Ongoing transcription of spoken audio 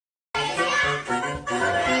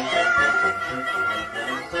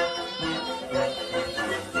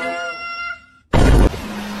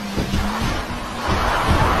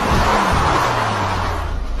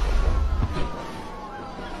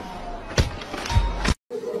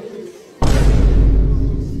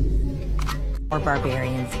Or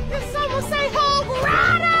barbarians. Did someone say Hog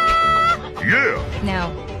Rider? Yeah!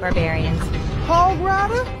 No, barbarians. Hog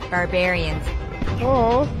Rider? Barbarians.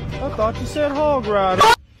 Oh, I thought you said Hog Rider.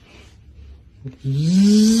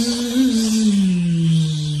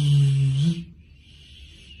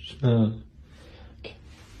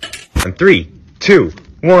 On 3, 2,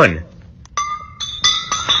 1.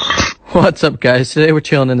 What's up, guys? Today we're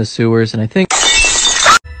chilling in the sewers, and I think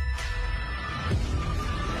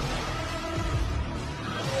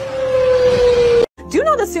Do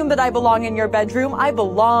not assume that I belong in your bedroom. I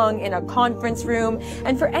belong in a conference room.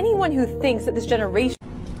 And for anyone who thinks that this generation...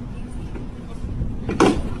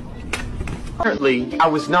 Apparently, I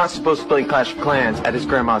was not supposed to play Clash of Clans at his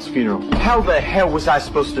grandma's funeral. How the hell was I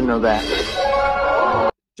supposed to know that?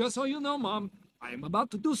 Just so you know, Mom, I am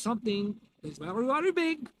about to do something that's very, very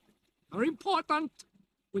big, very important.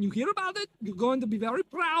 When you hear about it, you're going to be very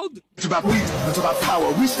proud. It's about we, it's about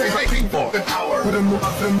power. We stay baking for an hour. Put them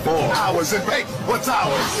up in 4 hours and bake. What's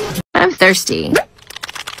ours? I'm thirsty.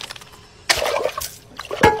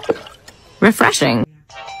 Refreshing.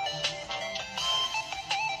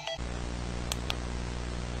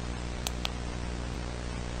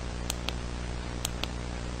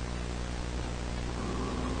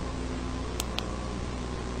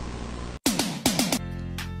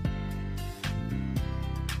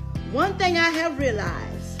 One thing I have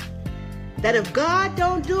realized, that if God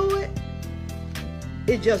don't do it,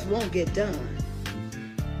 it just won't get done.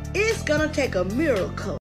 It's gonna take a miracle